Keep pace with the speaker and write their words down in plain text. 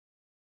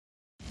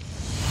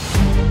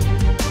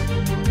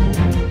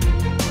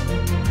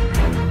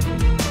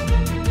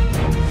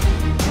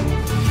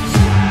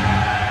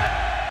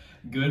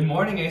Good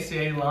morning,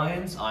 ACA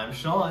Lions. I'm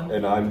Sean.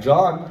 And I'm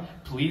John.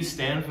 Please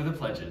stand for the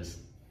pledges.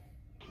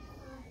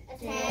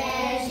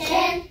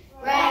 Attention,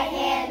 right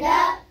hand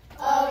up,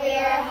 over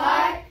your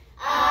heart.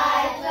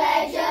 I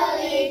pledge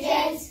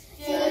allegiance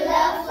to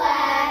the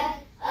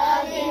flag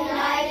of the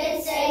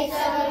United States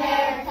of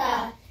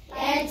America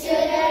and to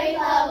the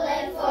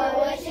republic for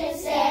which it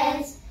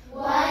stands,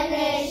 one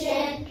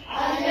nation,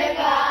 under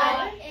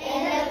God,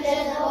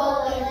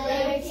 indivisible, with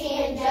liberty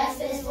and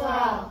justice for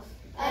all.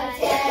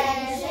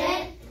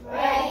 Attention,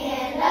 right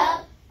hand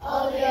up,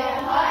 over your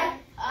heart.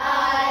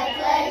 I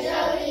pledge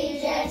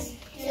allegiance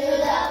to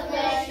the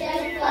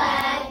Christian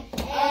flag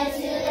and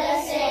to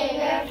the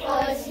Savior for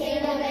his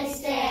kingdom it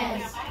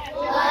stands.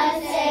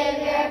 One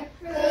Savior,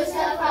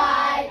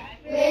 crucified,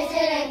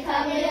 risen and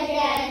coming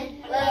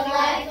again, with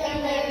life and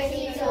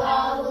liberty to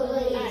all who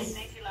believes.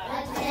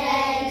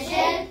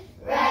 Attention,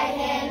 right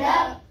hand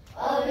up,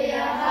 over your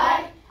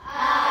heart.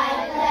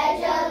 I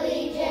pledge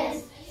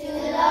allegiance to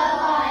the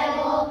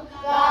Bible,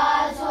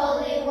 God's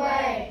holy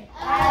word.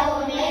 I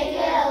will make it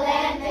a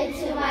lamp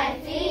unto my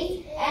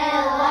feet and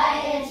a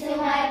light into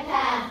my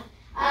path.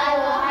 I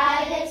will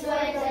hide its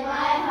words in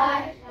my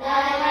heart,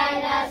 that I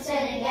might not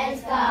sin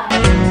against God.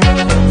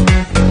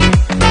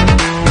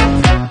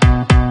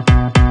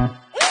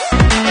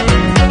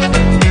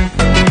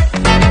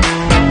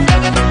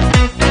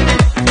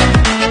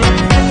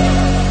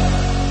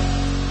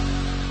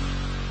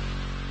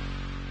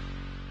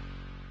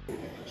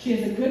 She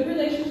has a good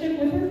relationship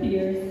with her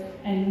peers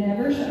and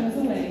never shies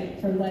away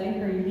from letting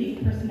her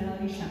unique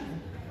personality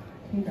shine.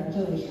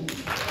 Congratulations.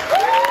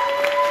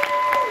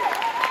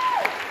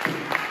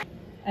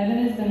 Evan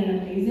has been an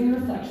amazing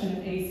reflection of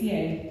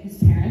ACA, his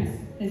parents,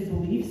 his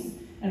beliefs,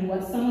 and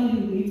what someone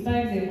who leads by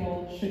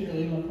example should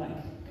really look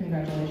like.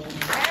 Congratulations.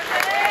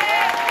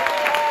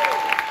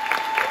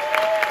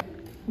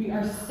 We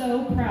are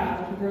so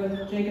proud of the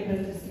growth Jacob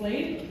has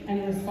displayed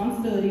and the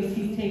responsibilities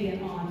he's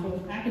taken on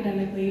both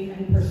academically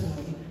and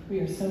personally. We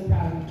are so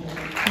proud of you,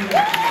 Jacob.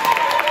 Congratulations.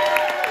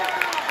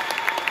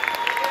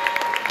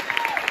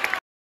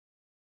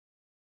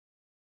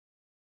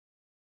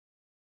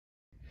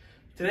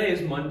 Today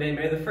is Monday,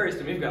 May the 1st,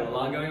 and we've got a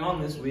lot going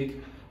on this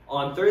week.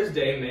 On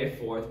Thursday, May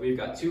 4th, we've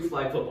got 2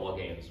 flag football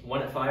games,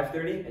 one at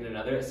 5:30 and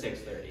another at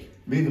 6:30.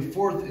 May the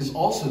 4th is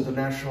also the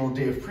National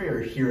Day of Prayer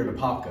here in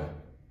Apopka.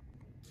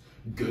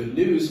 Good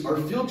news, our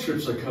field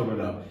trips are coming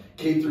up.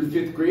 K through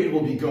 5th grade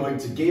will be going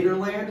to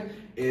Gatorland,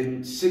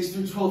 and 6th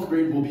through 12th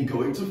grade will be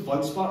going to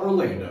Fun Spot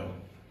Orlando.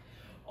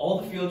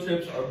 All the field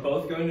trips are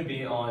both going to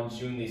be on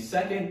June the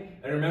 2nd,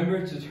 and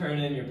remember to turn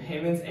in your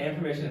payments and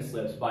permission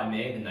slips by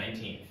May the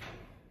 19th.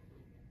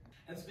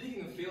 And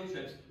speaking of field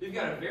trips, we've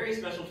got a very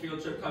special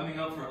field trip coming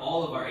up for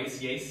all of our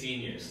ACA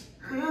seniors.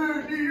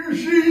 Do you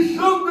see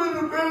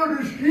something about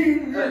a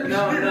senior?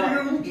 No,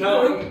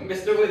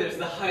 Mr. Withers,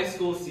 the high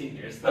school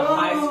seniors. The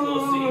high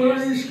school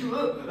seniors.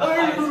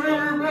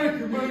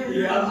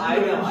 Yeah,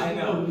 I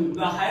know.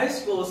 The high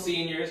school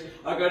seniors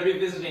are going to be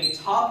visiting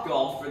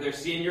Topgolf for their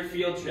senior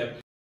field trip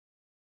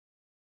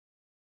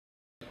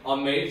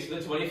on May the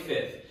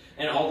 25th.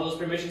 And all those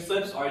permission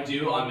slips are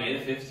due on May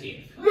the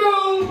 15th.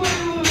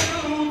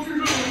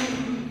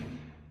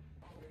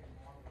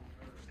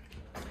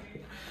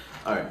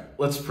 Alright,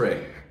 let's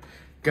pray.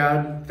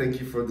 God, thank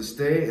you for this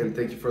day, and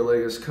thank you for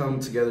letting us come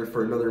together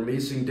for another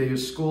amazing day of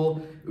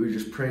school. We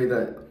just pray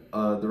that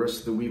the rest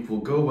of the week will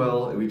go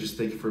well, and we just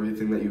thank you for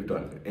everything that you've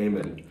done.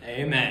 Amen.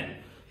 Amen.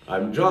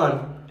 I'm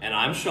John. And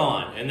I'm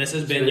Sean, and this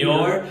has been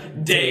your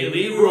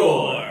Daily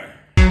Roar.